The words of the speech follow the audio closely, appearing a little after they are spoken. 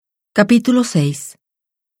Capítulo 6.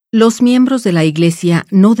 Los miembros de la Iglesia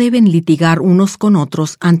no deben litigar unos con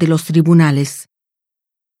otros ante los tribunales.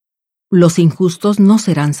 Los injustos no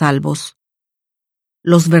serán salvos.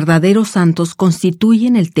 Los verdaderos santos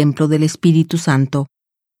constituyen el templo del Espíritu Santo.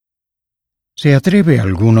 ¿Se atreve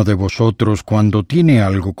alguno de vosotros, cuando tiene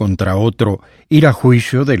algo contra otro, ir a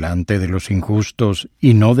juicio delante de los injustos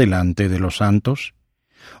y no delante de los santos?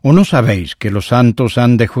 ¿O no sabéis que los santos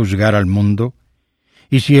han de juzgar al mundo?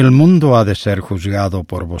 Y si el mundo ha de ser juzgado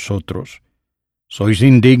por vosotros, ¿sois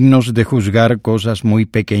indignos de juzgar cosas muy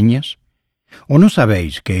pequeñas? ¿O no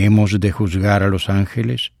sabéis que hemos de juzgar a los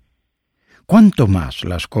ángeles? ¿Cuánto más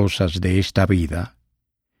las cosas de esta vida?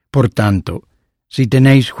 Por tanto, si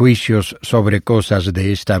tenéis juicios sobre cosas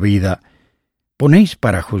de esta vida, ¿ponéis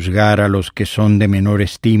para juzgar a los que son de menor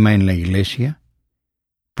estima en la Iglesia?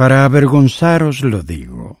 Para avergonzaros lo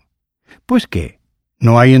digo. ¿Pues qué?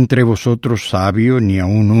 ¿No hay entre vosotros sabio ni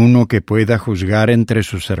aun uno que pueda juzgar entre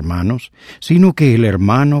sus hermanos, sino que el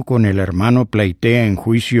hermano con el hermano pleitea en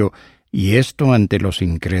juicio, y esto ante los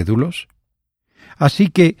incrédulos? Así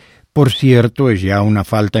que, por cierto, es ya una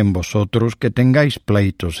falta en vosotros que tengáis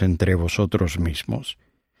pleitos entre vosotros mismos.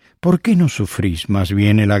 ¿Por qué no sufrís más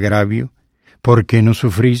bien el agravio? ¿Por qué no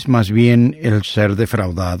sufrís más bien el ser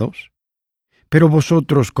defraudados? Pero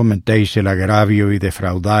vosotros cometéis el agravio y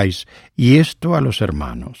defraudáis, y esto a los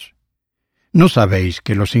hermanos. ¿No sabéis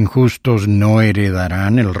que los injustos no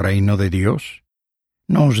heredarán el reino de Dios?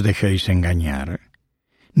 No os dejéis engañar.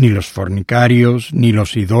 Ni los fornicarios, ni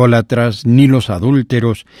los idólatras, ni los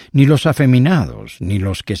adúlteros, ni los afeminados, ni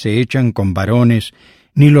los que se echan con varones,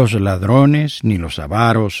 ni los ladrones, ni los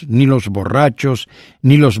avaros, ni los borrachos,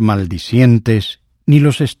 ni los maldicientes, ni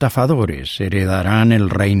los estafadores heredarán el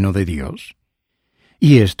reino de Dios.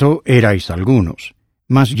 Y esto erais algunos,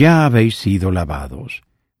 mas ya habéis sido lavados,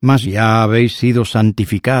 mas ya habéis sido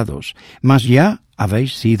santificados, mas ya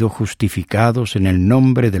habéis sido justificados en el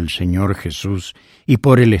nombre del Señor Jesús y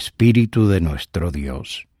por el Espíritu de nuestro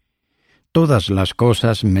Dios. Todas las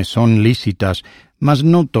cosas me son lícitas, mas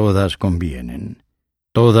no todas convienen.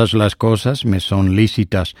 Todas las cosas me son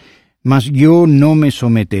lícitas, mas yo no me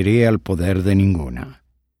someteré al poder de ninguna.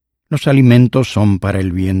 Los alimentos son para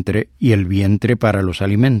el vientre, y el vientre para los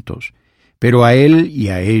alimentos, pero a él y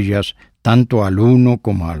a ellas, tanto al uno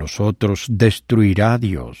como a los otros, destruirá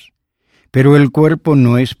Dios. Pero el cuerpo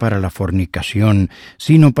no es para la fornicación,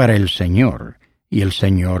 sino para el Señor, y el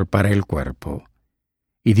Señor para el cuerpo.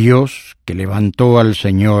 Y Dios, que levantó al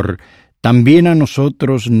Señor, también a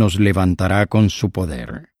nosotros nos levantará con su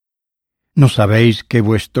poder. ¿No sabéis que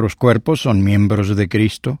vuestros cuerpos son miembros de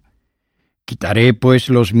Cristo? ¿Quitaré, pues,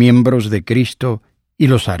 los miembros de Cristo y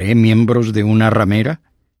los haré miembros de una ramera?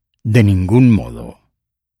 De ningún modo.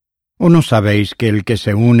 ¿O no sabéis que el que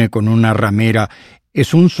se une con una ramera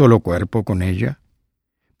es un solo cuerpo con ella?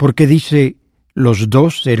 Porque dice, los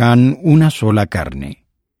dos serán una sola carne.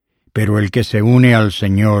 Pero el que se une al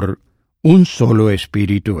Señor, un solo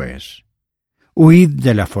espíritu es. Huid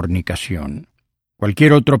de la fornicación.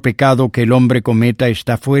 Cualquier otro pecado que el hombre cometa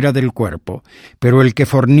está fuera del cuerpo, pero el que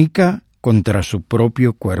fornica contra su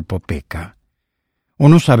propio cuerpo peca. ¿O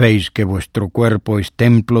no sabéis que vuestro cuerpo es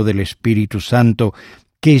templo del Espíritu Santo,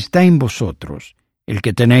 que está en vosotros, el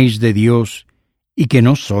que tenéis de Dios, y que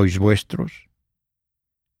no sois vuestros?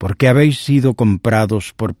 Porque habéis sido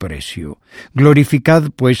comprados por precio. Glorificad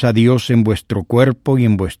pues a Dios en vuestro cuerpo y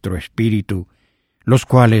en vuestro espíritu, los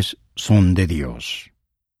cuales son de Dios.